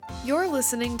You're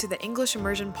listening to the English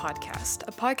Immersion Podcast,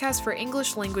 a podcast for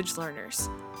English language learners.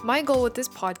 My goal with this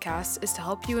podcast is to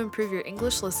help you improve your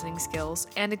English listening skills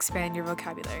and expand your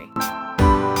vocabulary.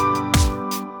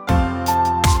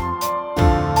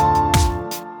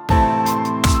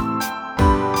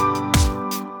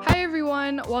 Hi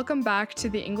everyone, welcome back to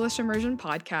the English Immersion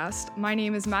Podcast. My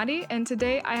name is Mattie, and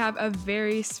today I have a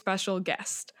very special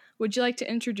guest. Would you like to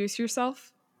introduce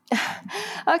yourself?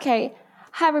 Okay.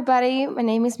 Hi, everybody. My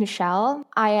name is Michelle.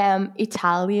 I am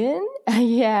Italian.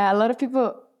 Yeah, a lot of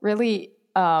people really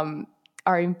are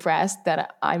impressed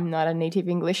that I'm not a native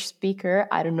English speaker.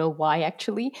 I don't know why,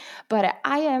 actually. But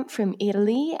I am from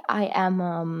Italy. I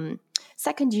am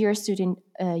second year student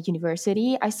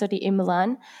university. I study in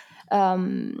Milan.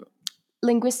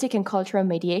 Linguistic and cultural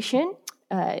mediation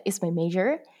is my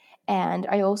major. And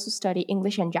I also study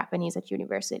English and Japanese at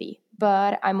university.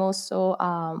 But I'm also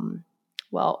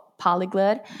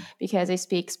polyglot because I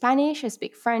speak Spanish, I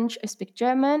speak French, I speak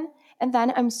German, and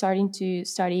then I'm starting to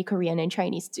study Korean and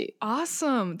Chinese too.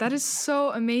 Awesome. That is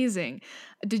so amazing.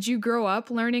 Did you grow up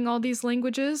learning all these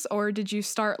languages, or did you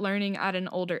start learning at an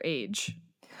older age?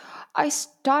 I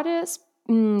started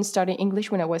studying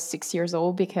English when I was 6 years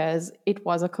old because it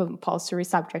was a compulsory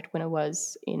subject when I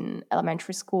was in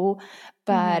elementary school.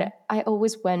 But I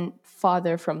always went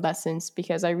farther from lessons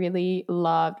because I really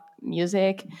loved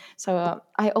music. So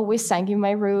I always sang in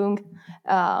my room.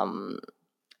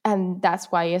 And that's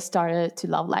why I started to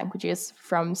love languages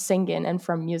from singing and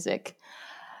from music.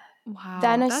 Then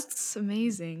Wow, I, s- that's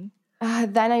amazing.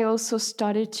 then I also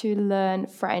started to learn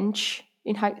French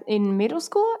in middle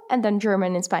school and then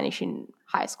German and Spanish in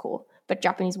high school. But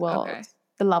Japanese Okay. was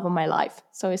the love of my life.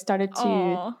 So I started to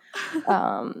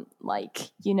Oh,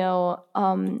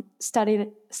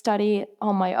 study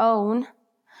on my own,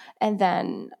 and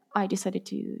then I decided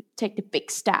to take the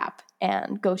big step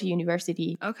and go to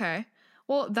university. okay.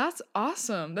 Well, that's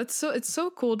awesome. It's so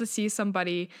cool to see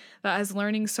somebody that is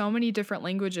learning so many different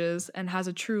languages and has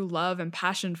a true love and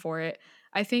passion for it.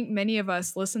 I think many of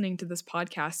us listening to this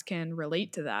podcast can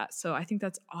relate to that. So I think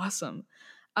that's awesome.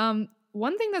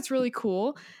 One thing that's really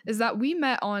cool is that we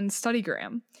met on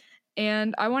StudyGram.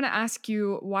 And I want to ask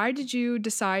you, why did you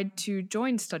decide to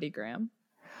join StudyGram?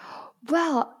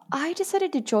 Well, I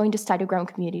decided to join the Stadogram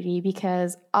community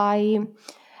because I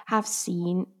have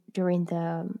seen during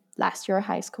the last year of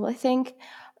high school, I think,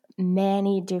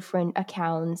 many different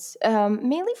accounts,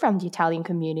 mainly from the Italian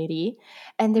community,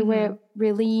 and they were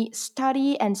really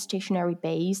study and stationary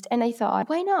based. And I thought,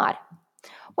 why not?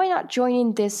 Why not join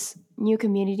in this new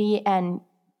community and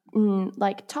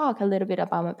talk a little bit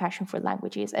about my passion for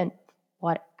languages and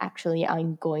what actually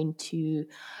I'm going to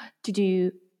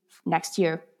do next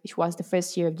year, which was the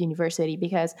first year of university,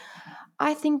 because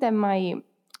I think that my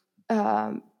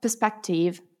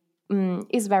perspective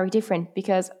is very different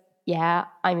because, yeah,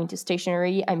 I'm into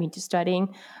stationery, I'm into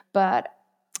studying, but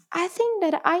I think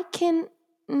that I can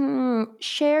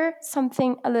share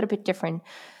something a little bit different.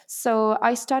 So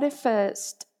I started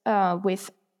first with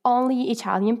only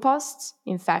Italian posts.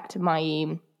 In fact,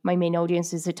 my main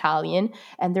audience is Italian,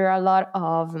 and there are a lot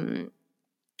of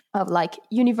like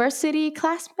university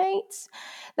classmates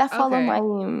Okay.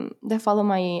 that follow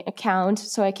my account,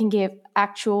 so I can give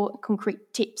actual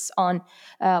concrete tips on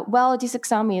this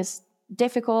exam is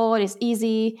difficult, it's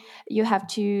easy, you have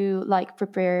to like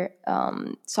prepare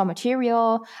some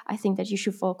material, I think that you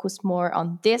should focus more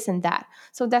on this and that.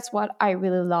 So that's what I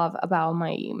really love about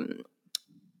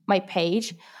my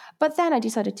page. But then I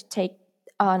decided to take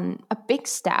on a big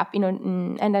step,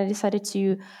 and I decided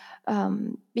to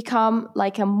become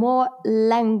like a more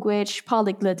language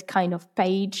polyglot kind of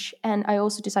page. And I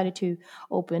also decided to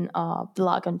open a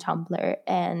blog on Tumblr,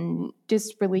 and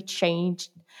this really changed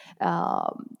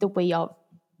the way of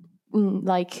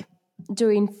like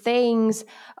doing things,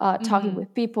 talking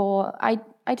with people. I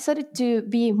decided to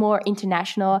be more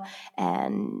international,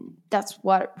 and that's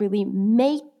what really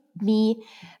made me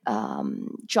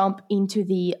jump into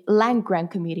the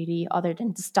Langgram community other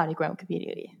than the StudyGram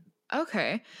community.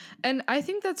 Okay. And I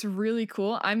think that's really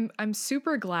cool. I'm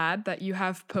super glad that you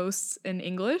have posts in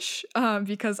English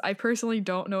because I personally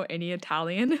don't know any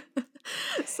Italian.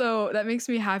 So that makes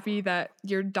me happy that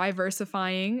you're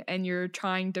diversifying and you're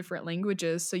trying different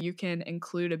languages so you can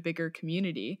include a bigger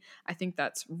community. I think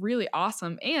that's really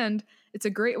awesome, and it's a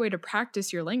great way to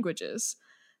practice your languages.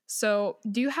 So,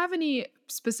 do you have any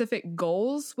specific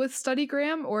goals with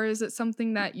StudyGram, or is it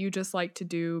something that you just like to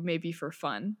do maybe for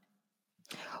fun?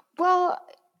 Well,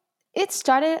 it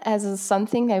started as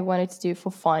something I wanted to do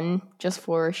for fun, just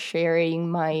for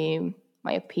sharing my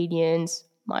opinions,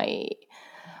 my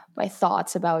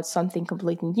thoughts about something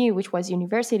completely new, which was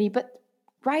university. But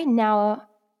right now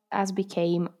has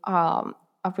became a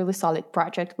really solid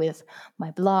project with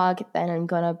my blog. Then I'm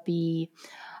gonna be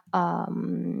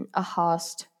a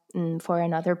host for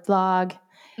another blog,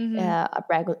 Mm-hmm.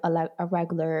 a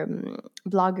regular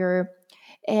blogger,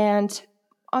 and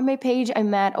on my page I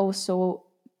met also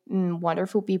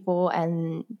wonderful people,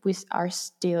 and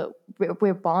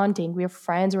we're bonding, we're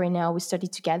friends right now, we study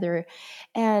together,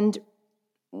 and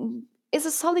it's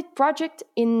a solid project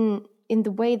in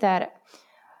the way that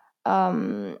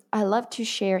I love to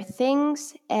share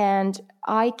things, and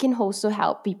I can also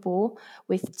help people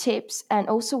with tips and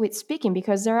also with speaking,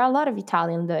 because there are a lot of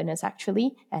Italian learners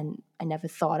actually, and I never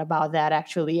thought about that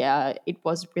actually. It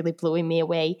was really blowing me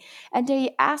away, and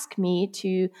they asked me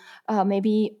to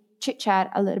maybe chit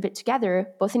chat a little bit together,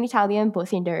 both in Italian,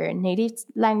 both in their native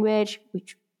language,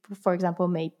 which, for example,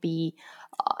 may be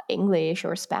English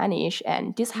or Spanish,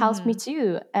 and this helps me Mm-hmm.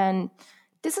 too. And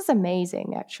this is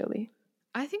amazing, actually.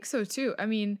 I think so too. I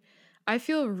mean, I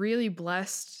feel really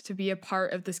blessed to be a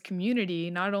part of this community,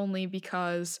 not only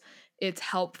because it's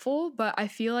helpful, but I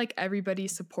feel like everybody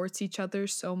supports each other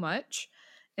so much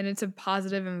and it's a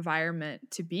positive environment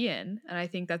to be in. And I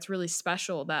think that's really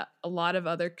special that a lot of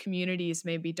other communities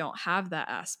maybe don't have that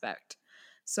aspect.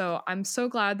 So I'm so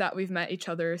glad that we've met each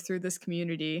other through this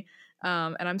community.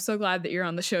 And I'm so glad that you're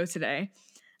on the show today.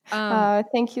 Um,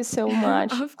 Thank you so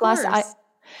much. of Plus, course.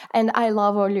 I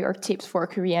love all your tips for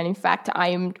Korean. In fact,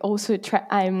 I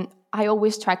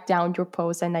always track down your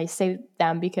posts and I save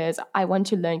them because I want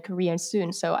to learn Korean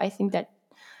soon. So I think that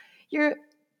you're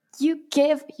you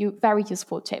give you very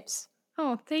useful tips.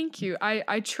 Oh, thank you.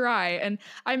 I try. And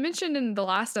I mentioned in the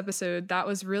last episode that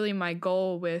was really my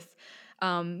goal with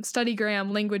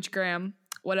StudyGram, LanguageGram,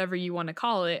 whatever you want to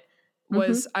call it,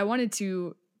 was Hmm. I wanted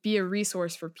to be a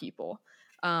resource for people.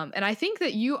 And I think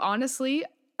that you honestly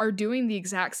are doing the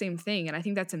exact same thing. And I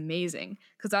think that's amazing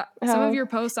because some of Oh, your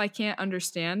posts I can't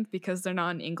understand because they're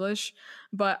not in English.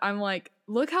 But I'm like,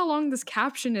 look how long this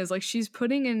caption is. Like, she's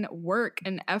putting in work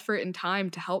and effort and time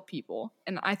to help people.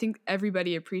 And I think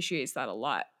everybody appreciates that a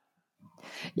lot.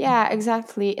 yeah,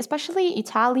 exactly. Especially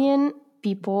Italian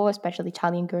people, especially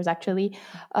Italian girls, actually,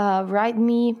 write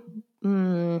me.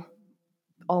 mm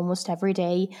almost every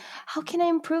day. How can I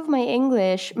improve my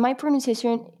English? My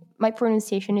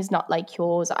pronunciation is not like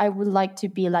yours. I would like to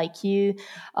be like you.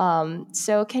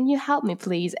 So can you help me,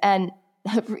 please? And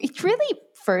it really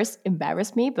first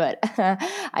embarrassed me, but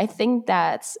I think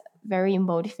that's very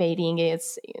motivating.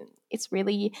 It's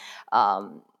really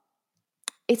um,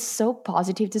 it's so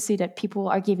positive to see that people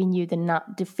are giving you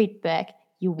the feedback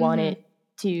you wanted Mhm.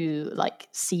 to like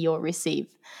see or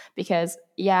receive, because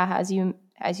yeah, as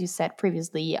you said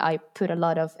previously, I put a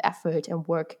lot of effort and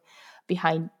work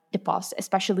behind the post,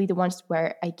 especially the ones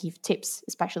where I give tips,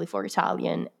 especially for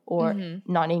Italian or Mhm.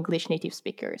 non-English native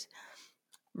speakers.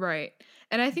 Right.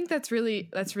 And I think that's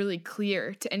really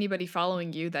clear to anybody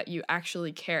following you that you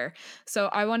actually care. So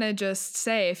I want to just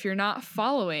say if you're not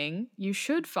following, you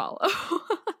should follow.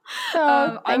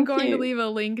 Oh, I'm thank going to you. leave a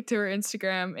link to her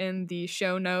Instagram in the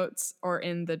show notes or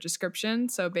in the description.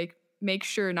 So make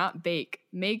sure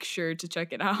to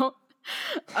check it out.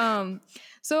 um,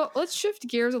 so let's shift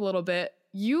gears a little bit.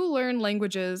 You learn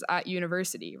languages at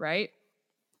university, right?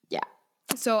 Yeah.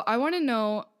 So I want to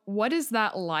know, what is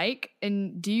that like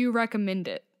and do you recommend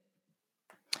it?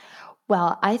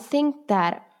 Well, I think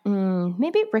that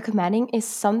maybe recommending is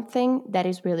something that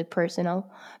is really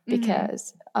personal, Mhm.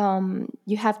 because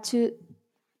you have to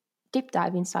deep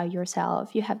dive inside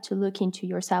yourself. You have to look into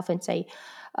yourself and say,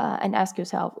 and ask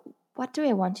yourself, what do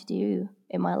I want to do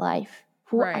in my life?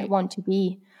 Who I Right. want to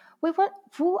be?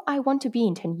 Who I want to be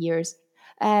in 10 years?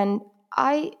 And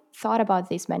I thought about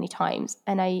this many times,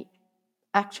 and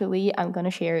I'm going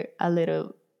to share a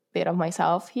little bit of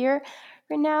myself here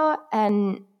right now.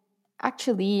 And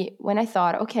actually, when I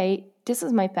thought, okay, this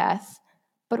is my path,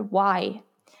 but why?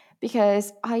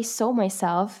 Because I saw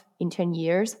myself in 10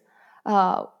 years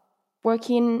uh,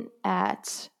 working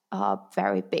at a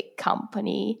very big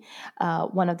company,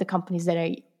 one of the companies that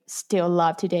I still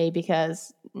love today,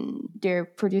 because they're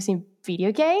producing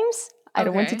video games. I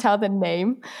don't want to Okay. tell the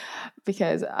name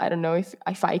because I don't know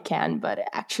if I can, but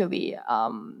actually,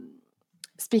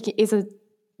 speaking is a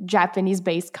Japanese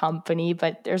based company,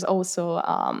 but there's also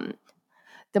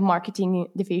the marketing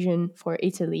division for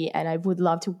Italy, and I would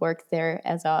love to work there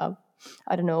as a,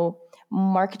 I don't know,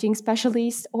 marketing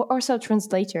specialist or also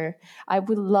translator. I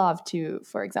would love to,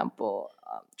 for example,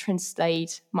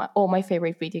 translate all my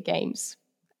favorite video games.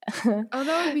 Oh,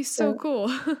 that would be so So cool.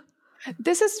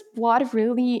 this is what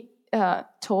really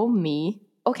told me,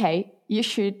 okay, you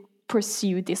should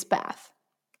pursue this path.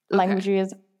 Okay.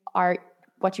 Languages are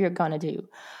what you're gonna do.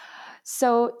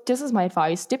 So this is my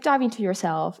advice: deep dive into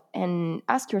yourself and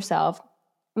ask yourself,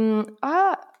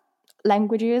 are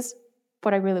languages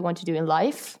what I really want to do in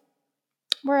life,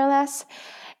 more or less?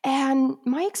 And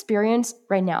my experience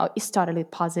right now is totally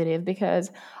positive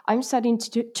because I'm studying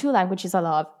two languages I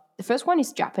love. The first one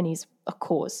is Japanese, of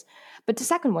course, but the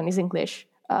second one is English.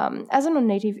 As a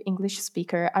non-native English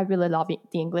speaker, I really love the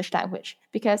English language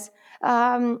because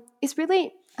it's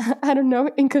really, I don't know,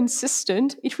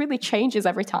 inconsistent. It really changes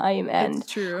every time. It's And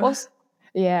true. also,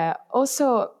 yeah,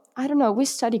 also, I don't know, we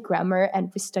study grammar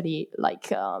and we study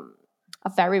like a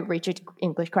very rigid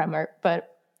English grammar, but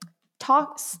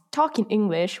talking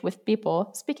English with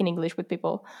people, speaking English with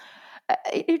people,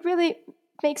 it really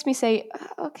makes me say,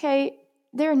 okay,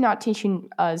 they're not teaching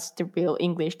us the real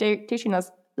English. They're teaching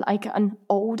us like an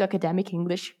old academic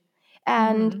English,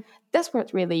 and Hmm. that's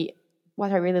what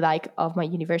I really like of my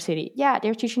university. Yeah,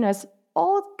 they're teaching us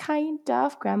all kind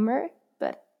of grammar,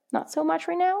 but not so much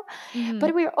right now. Hmm.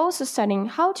 But we're also studying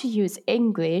how to use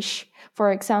English,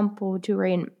 for example,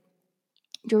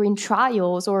 during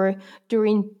trials or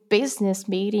during business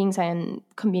meetings and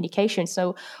communication.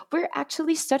 So we're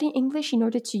actually studying English in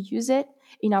order to use it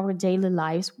in our daily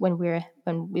lives when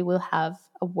we will have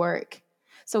a work.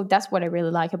 So that's what I really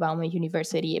like about my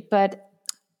university. But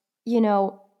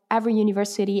every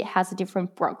university has a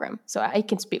different program. So I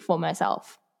can speak for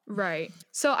myself. Right.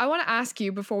 So I want to ask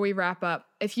you before we wrap up,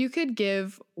 if you could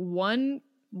give one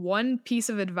piece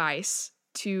of advice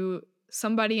to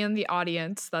somebody in the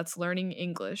audience that's learning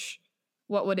English,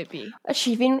 what would it be?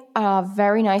 Achieving a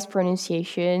very nice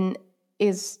pronunciation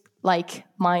is like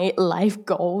my life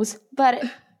goals, but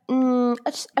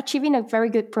achieving a very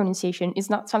good pronunciation is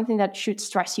not something that should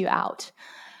stress you out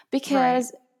Right.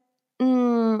 because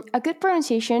a good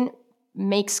pronunciation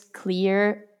makes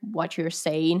clear what you're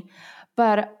saying.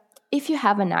 But if you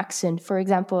have an accent, for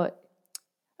example,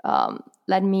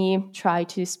 let me try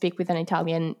to speak with an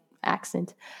Italian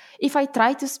accent. If I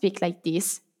try to speak like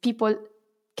this, people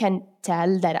can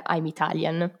tell that I'm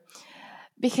Italian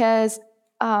because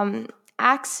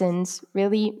accents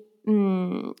really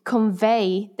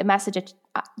convey the message that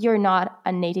you're not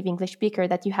a native English speaker,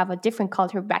 that you have a different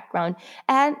cultural background.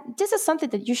 And this is something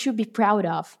that you should be proud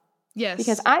of because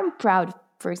Yes. I'm proud,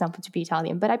 for example, to be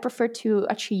Italian, but I prefer to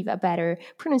achieve a better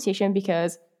pronunciation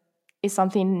because it's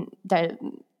something that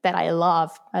I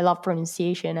love. I love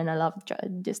pronunciation and I love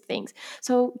these things.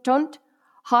 So don't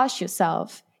harsh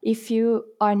yourself if you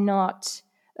are not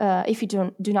if you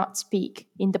do not speak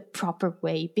in the proper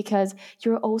way, because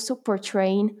you're also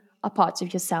portraying a part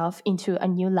of yourself into a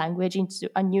new language, into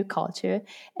a new culture,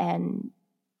 and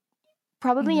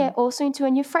probably Hmm. also into a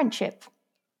new friendship.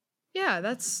 Yeah,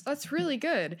 that's really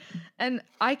good. And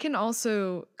I can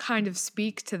also kind of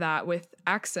speak to that with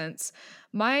accents.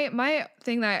 My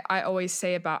thing that I always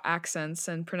say about accents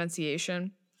and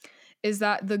pronunciation is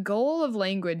that the goal of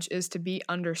language is to be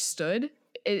understood.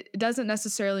 It doesn't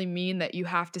necessarily mean that you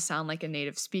have to sound like a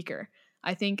native speaker.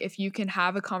 I think if you can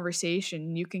have a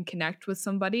conversation, you can connect with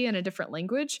somebody in a different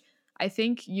language, I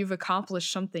think you've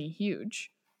accomplished something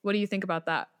huge. What do you think about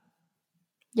that?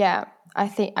 Yeah, I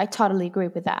think I totally agree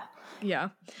with that. Yeah.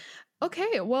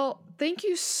 Okay, well, thank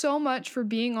you so much for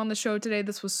being on the show today.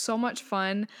 This was so much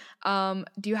fun.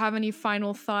 Do you have any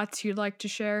final thoughts you'd like to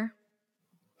share?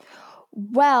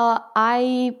 Well,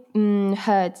 I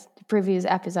heard the previous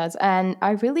episodes and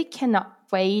I really cannot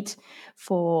wait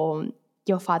for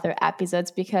your father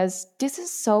episodes because this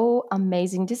is so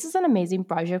amazing. This is an amazing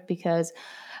project because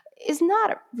it's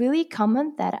not really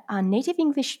common that a native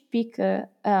English speaker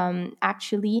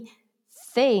actually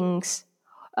thinks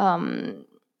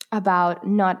about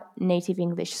not native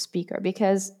English speaker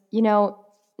because,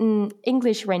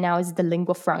 English right now is the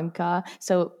lingua franca.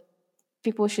 So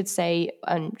people should say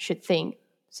and should think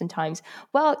sometimes,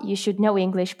 well, you should know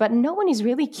English, but no one is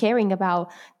really caring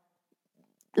about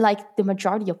like the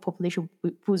majority of population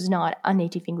who's not a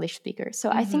native English speaker. So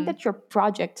I think Mm-hmm. that your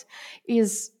project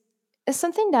is is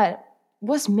something that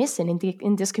was missing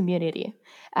in this community,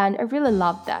 and I really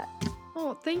love that.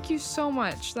 Oh, thank you so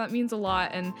much. That means a lot.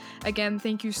 And again,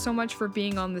 thank you so much for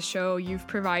being on the show. You've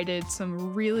provided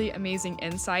some really amazing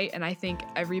insight, and I think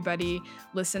everybody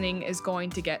listening is going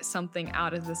to get something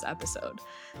out of this episode.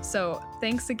 So,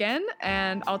 thanks again,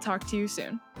 and I'll talk to you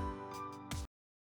soon.